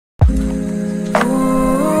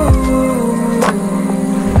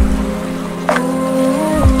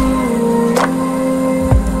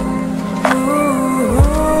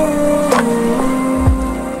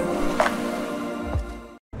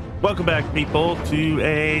Welcome back, people, to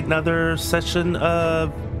another session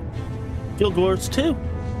of Guild Wars 2,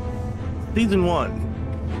 Season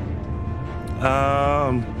 1.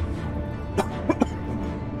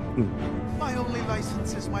 My only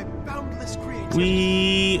license is my boundless creativity.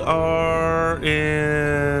 We are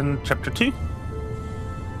in Chapter 2.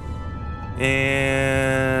 And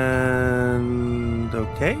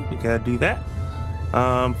okay, we gotta do that.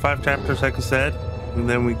 5 chapters, like I said, and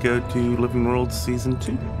then we go to Living Worlds Season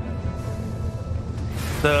 2.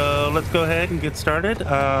 So let's go ahead and get started.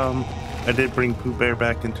 I did bring Pooh Bear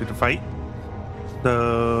back into the fight.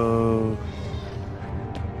 So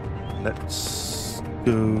let's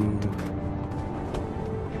go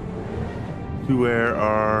to where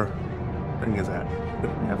our thing is at.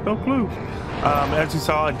 I have no clue. As you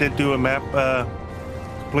saw, I did do a map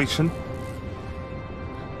completion.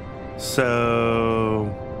 So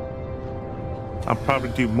I'll probably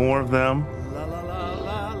do more of them.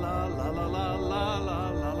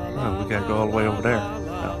 Oh, we gotta go all the way over there. No.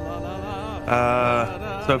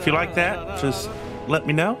 So if you like that, just let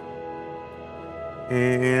me know,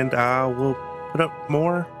 and I will put up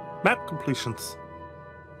more map completions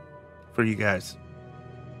for you guys.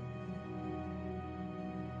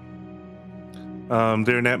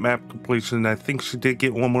 During that map completion, I think she did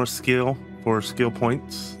get one more skill for skill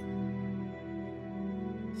points.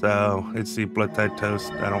 So it's the Blood Tide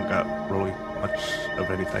Toast. I don't got really much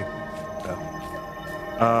of anything. So.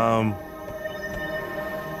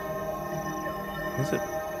 Is it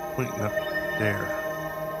pointing up there?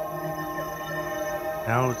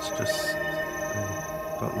 Now it's just,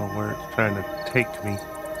 I don't know where it's trying to take me.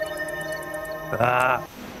 Ah!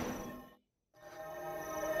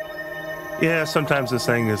 Yeah, sometimes this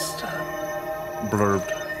thing is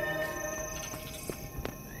blurbed.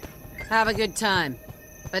 Have a good time,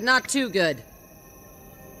 but not too good.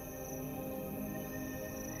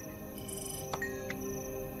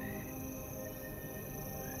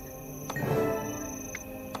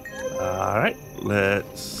 Alright,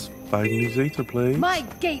 let's find these Aether Blades. My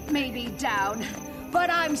gate may be down, but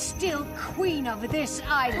I'm still queen of this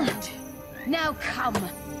island. Now come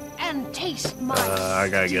and taste my I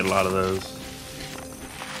gotta get a lot of those.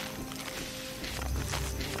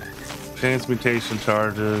 Transmutation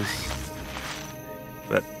charges.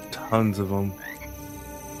 Got tons of them.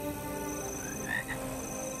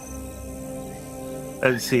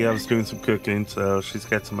 As you see, I was doing some cooking, so she's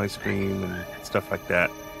got some ice cream and stuff like that.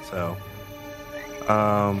 So,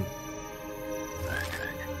 glad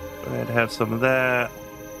to have some of that.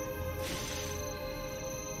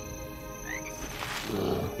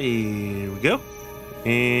 Here we go.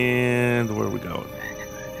 And where are we going?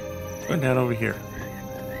 Going down over here.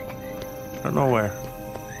 I don't know where.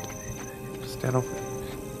 Just down over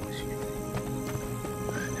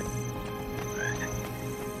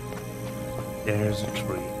there. There's a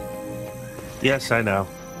tree. Yes, I know.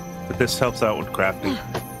 But this helps out with crafting.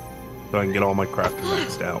 So I can get all my crafting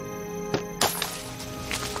maxed out.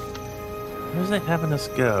 Where's it having us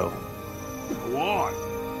go? What?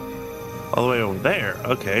 All the way over there.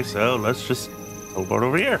 Okay, so let's just teleport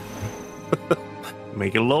over here.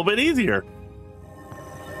 Make it a little bit easier.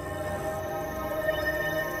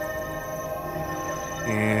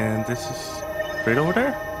 And this is right over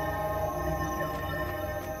there.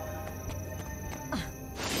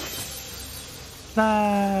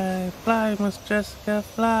 Fly, fly, Miss Jessica,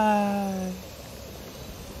 fly.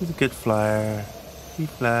 He's a good flyer. He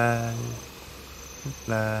flies. He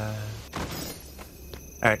flies.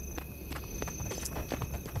 Alright.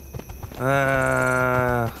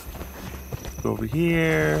 Go over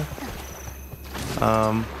here.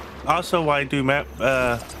 Also, while I do map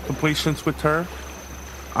completions with her,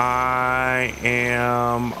 I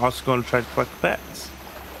am also going to try to collect pets.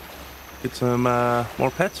 Get some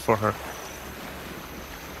more pets for her.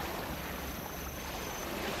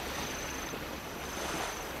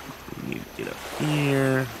 We need to get up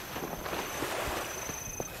here.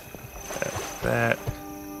 That's that.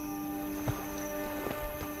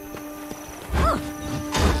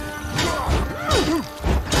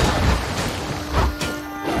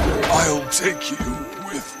 I'll take you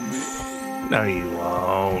with me. No, you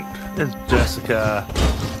won't. It's Jessica.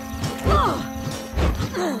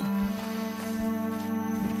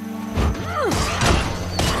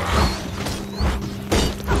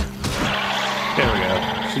 There we go.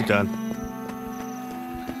 She's done.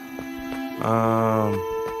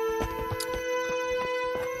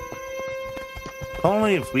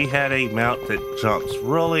 Only if we had a mount that jumps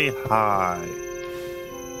really high.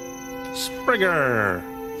 Springer!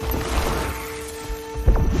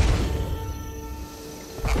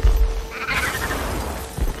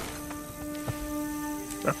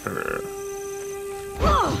 her.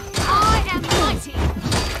 I am mighty.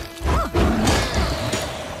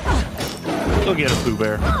 Go get a Pooh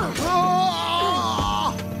Bear.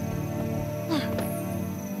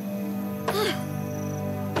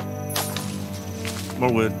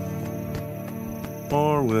 More wood.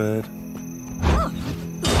 More wood.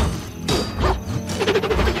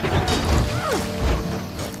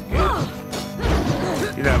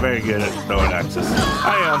 You're not very good at throwing axes.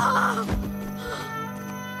 I am.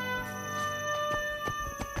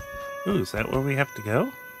 Ooh, is that where we have to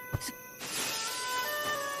go?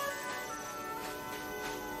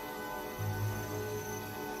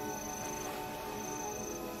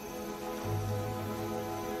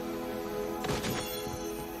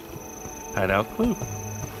 Hideout clue.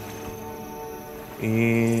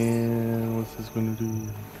 And what's this gonna do?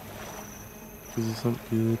 Is this something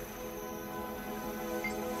good?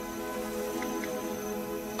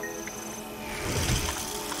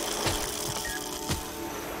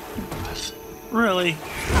 Really?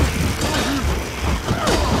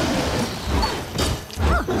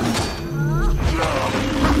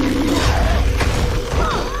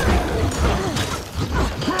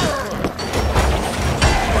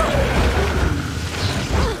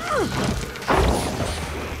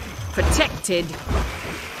 Protected.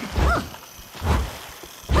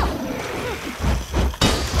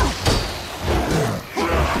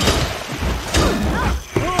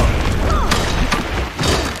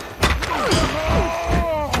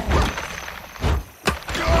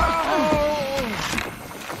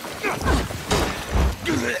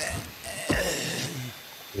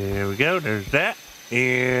 There we go. There's that.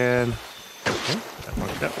 And oh, I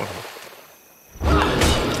marked that one off.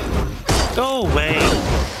 Go away.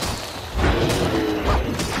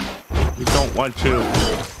 We don't want to.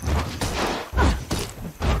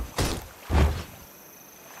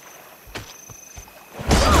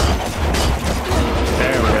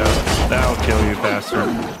 There we go. That'll kill you, bastard.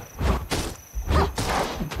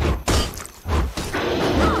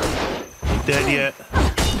 You dead yet?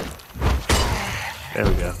 There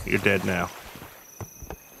we go. You're dead now.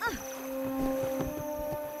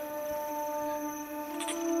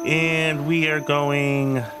 And we are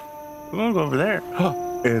going... We're going to go over there.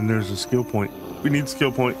 And there's a skill point. We need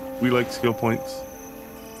skill point. We like skill points.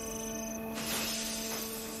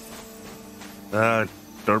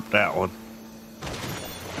 Derp that one.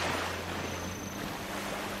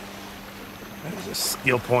 There's a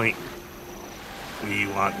skill point. We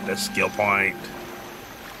want the skill point.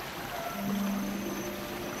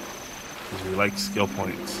 Because we like skill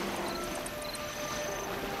points.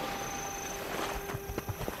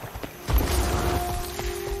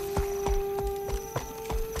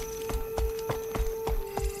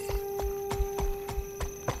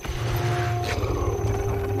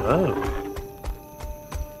 Oh,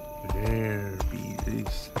 there be the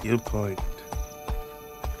skill point.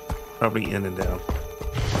 Probably in and down.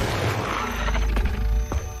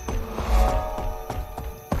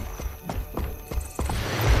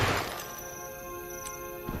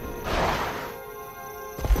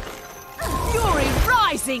 Fury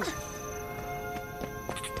rising.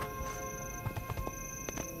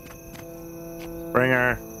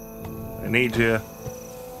 Springer, I need you.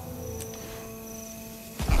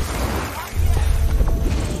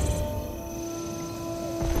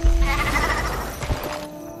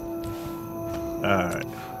 Alright.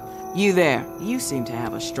 You there. You seem to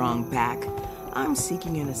have a strong back. I'm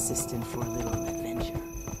seeking an assistant for a little adventure.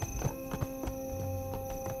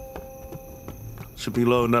 Should be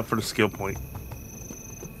low enough for the skill point.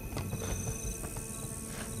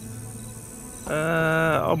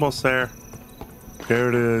 Almost there. There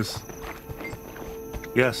it is.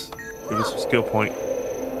 Yes, give us a skill point.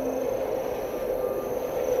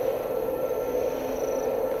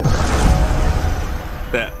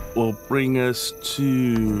 That will bring us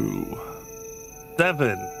to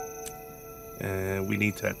 7. And we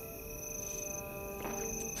need 10.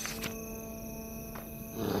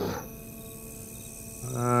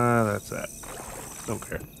 That's that. Don't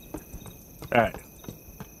care. Alright.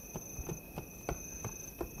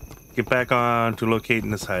 Get back on to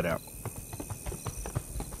locating this hideout.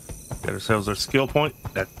 Get ourselves our skill point.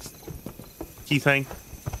 That's key thing.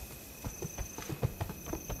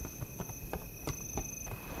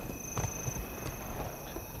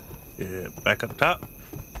 Yeah, back up top.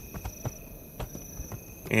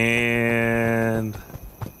 And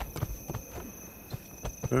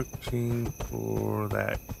 13 for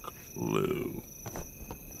that clue.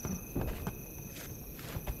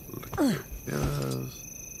 Look at those.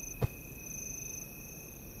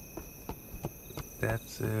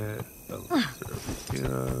 That's it.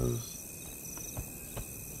 Those.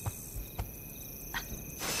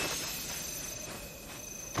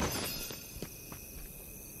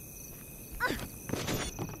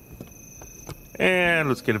 And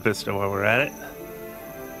let's get a vista while we're at it.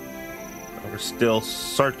 We're still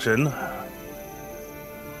searching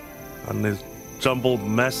on this jumbled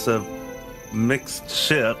mess of mixed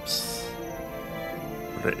ships.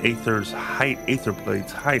 The Aether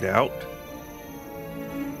Blade's hideout.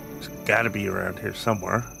 It's gotta be around here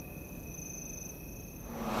somewhere.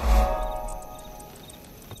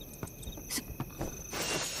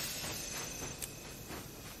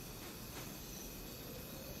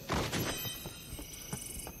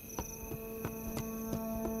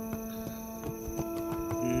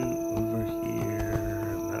 Over here,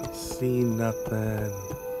 not seeing nothing.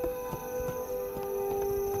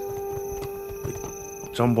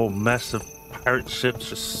 Jumbled mess of pirate ships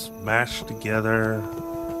just smashed together.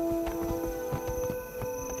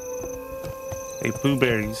 Hey, Pooh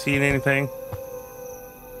Bear, you seeing anything?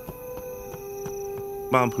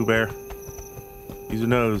 Come on, Pooh Bear. Use your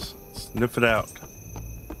nose. Sniff it out.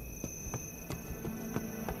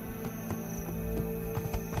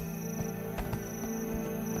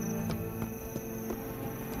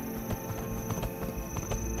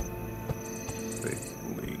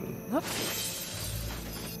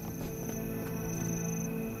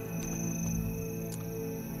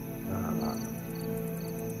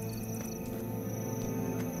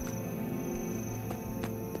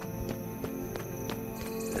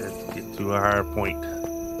 To a higher point.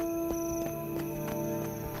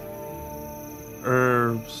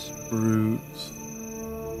 Herbs, fruits.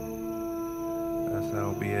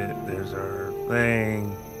 That'll be it. There's our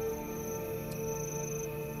thing.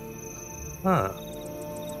 Huh.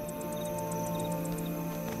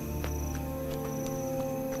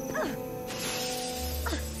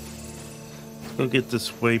 Let's go get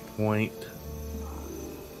this waypoint.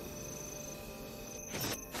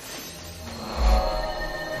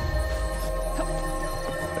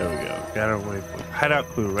 Got our waypoint. Hideout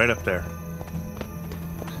clue right up there.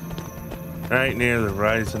 Right near the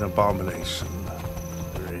Rising Abomination.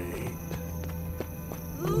 Great.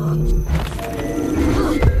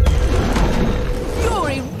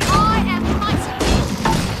 Fury, I am mighty.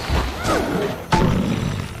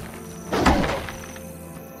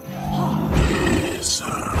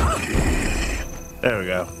 There we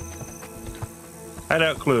go.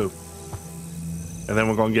 Hideout clue. And then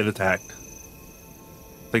we're gonna get attacked.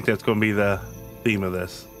 I think that's going to be the theme of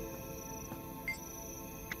this.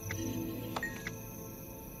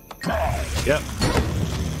 Yep.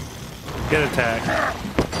 Get attacked.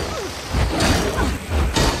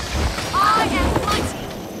 I am mighty.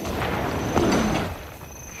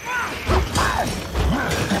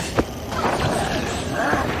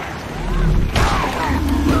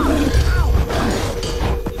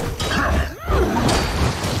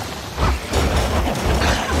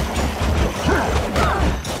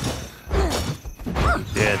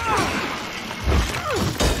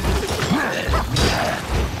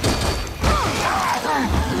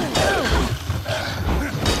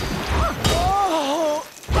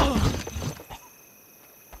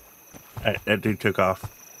 Alright, that dude took off.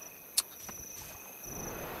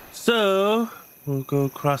 So, we'll go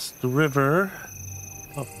across the river.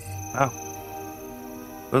 Oh, wow.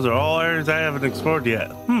 Those are all areas I haven't explored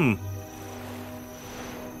yet.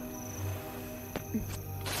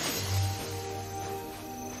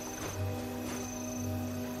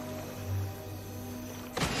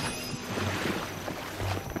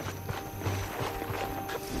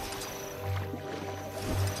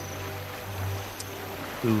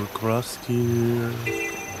 Go across here.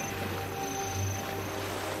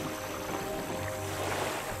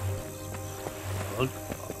 Bug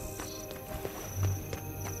box.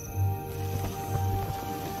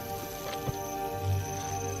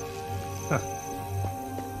 Huh.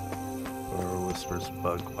 Or Whispers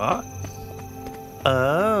bug box.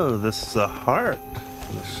 Oh, this is a heart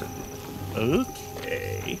mission.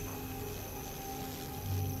 Okay.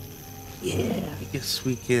 Yeah, I guess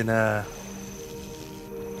we can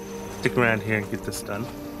stick around here and get this done.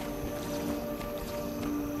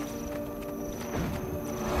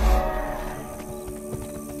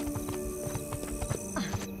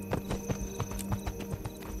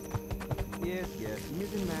 Yes,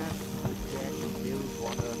 using maps, build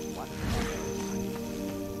water,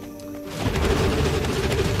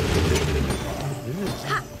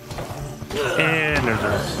 And there's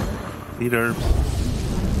our seed herbs.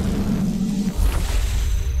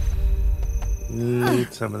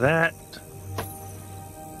 Need some of that.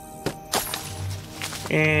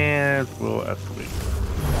 And we'll activate.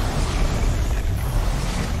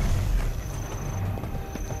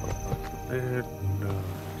 There, no,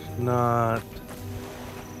 it's not.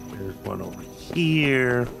 There's one over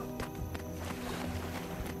here.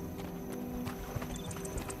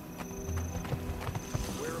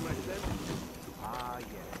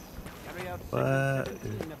 What?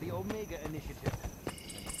 Of the Omega Initiative.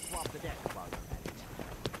 Swap the deck while you're at it.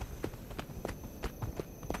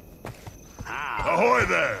 Ahoy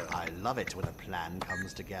there! I love it when a plan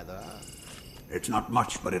comes together. It's not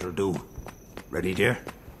much, but it'll do. Ready, dear?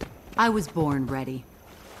 I was born ready.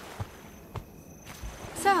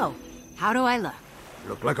 So, how do I look?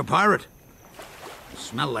 Look like a pirate.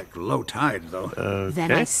 Smell like low tide, though.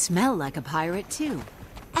 Then I smell like a pirate too.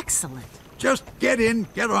 Excellent. Just get in,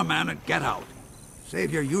 get our man, and get out.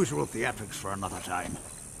 Save your usual theatrics for another time.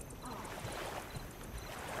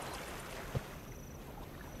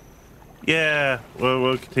 Yeah, well,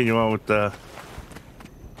 we'll continue on with the...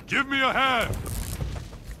 Give me a hand!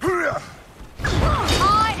 I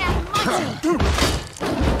am Munchie!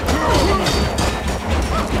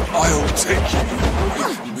 I'll take you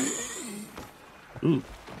with me. Ooh,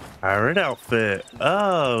 pirate outfit.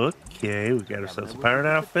 Oh, okay. We got ourselves a pirate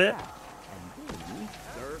outfit.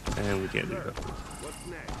 And we can't do that.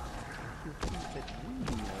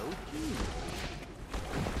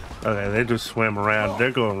 Okay, they just swam around.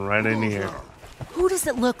 They're going right in here. Who does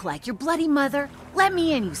it look like? Your bloody mother? Let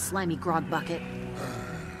me in, you slimy grog bucket.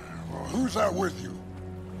 Who's that with you?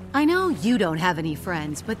 I know you don't have any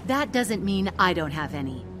friends, but that doesn't mean I don't have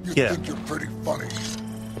any. You Yeah. think you're pretty funny.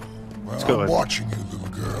 Well, go I'm ahead. watching you, little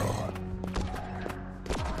girl.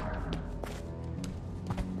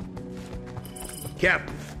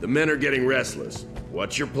 Captain, the men are getting restless.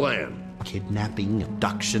 What's your plan? Kidnapping,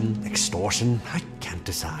 abduction, extortion. I can't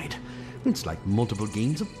decide. It's like multiple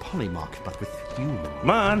games of Polymark, but with humor. Come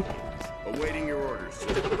on. Awaiting your orders.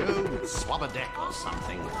 Oh, swab a deck or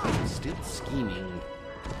something. I'm still scheming.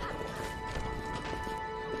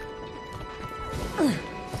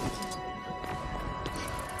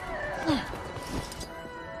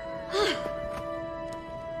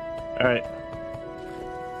 All right.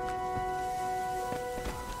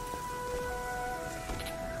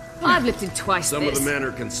 I've lifted twice Some of this. the men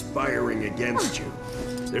are conspiring against you.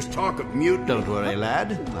 There's talk of mutiny. Don't worry,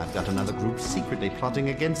 lad. I've got another group secretly plotting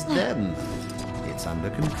against them. It's under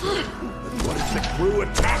control. What if the crew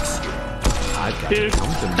attacks you? I've got Dude, to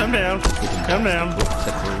count them. calm down. Calm down. The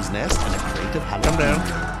crow's nest and a crate of Calm down.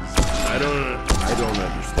 I don't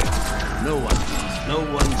understand. No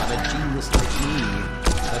one but a genius like me.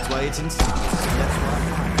 That's why it's insidious. That's why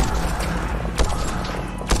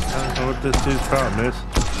I don't know what this dude's problem is.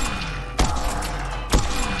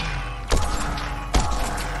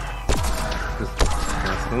 Just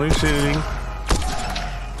constantly shooting.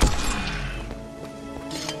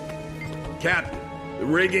 Captain, the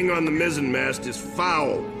rigging on the mizzenmast is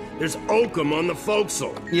foul. There's oakum on the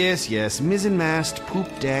forecastle. Yes. Mizzenmast, poop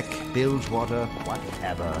deck, bilgewater,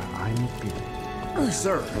 whatever. I'm good.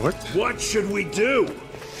 Sir, what should we do?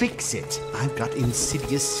 Fix it. I've got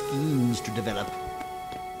insidious schemes to develop.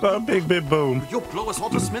 Got a big boom. You'll blow us all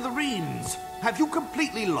to smithereens. Have you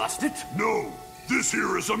completely lost it? No, this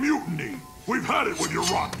here is a mutiny. We've had it with your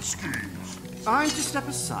rotten schemes. I'm to step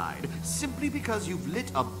aside simply because you've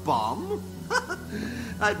lit a bomb?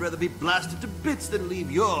 I'd rather be blasted to bits than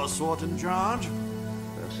leave your sort in charge.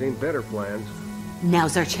 I've seen better plans.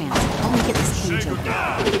 Now's our chance. Let me get this cage open.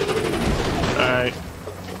 All right.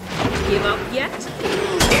 Give up yet?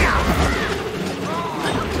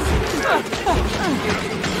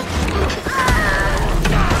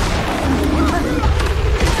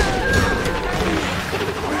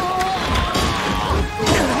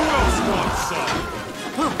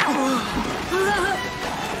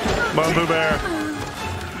 Come on, Pooh Bear.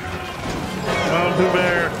 Come on, Pooh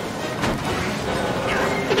Bear.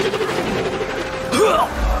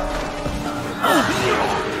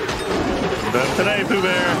 Done today, Pooh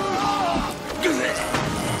Bear. Let's do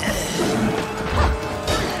this.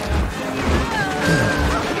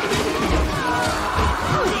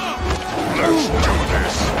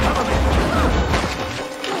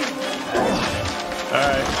 All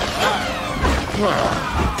right.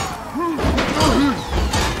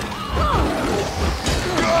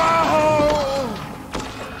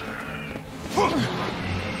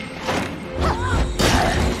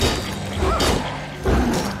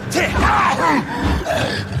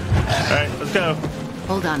 All right, let's go.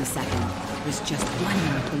 Hold on a second. There's just one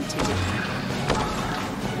more thing to do.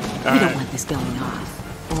 All We don't right, want this going off.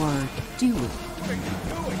 Or do we?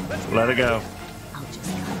 let it go. I'll just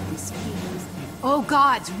cut this fuse. Oh,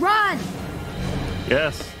 gods, run!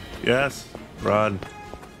 Yes, run.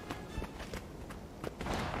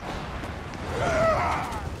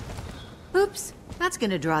 Oops, that's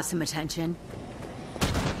gonna draw some attention.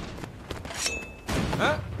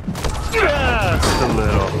 Just a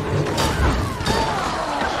little.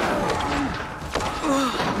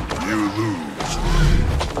 You lose.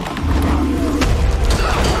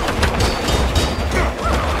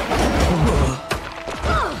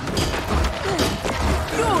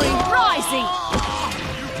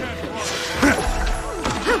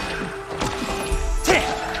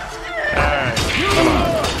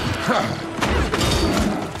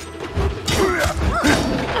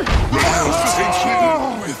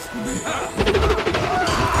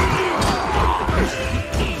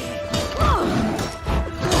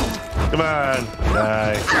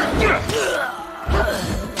 Die.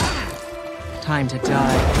 Time to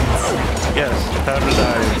die. Yes, time to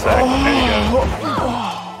die, insect. There you go.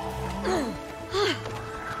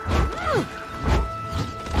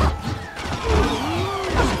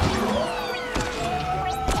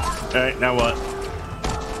 Alright, now what?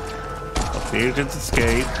 Well, the agents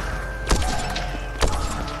escape.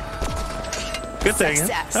 Good thing.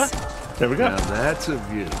 Success. Huh? There we go. Now that's a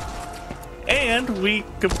view. And we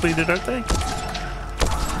completed our thing.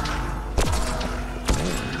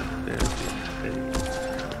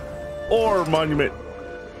 Ore monument.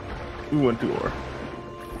 We went to ore.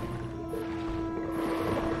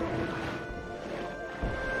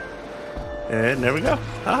 And there we go.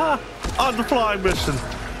 Aha! On the fly mission.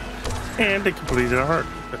 And it completed our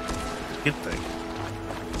good thing.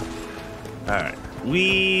 Alright.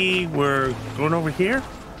 We were going over here?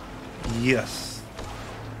 Yes.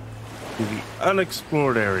 To the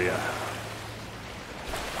unexplored area.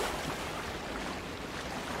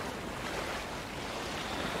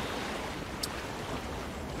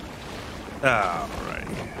 Alright.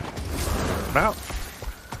 Out.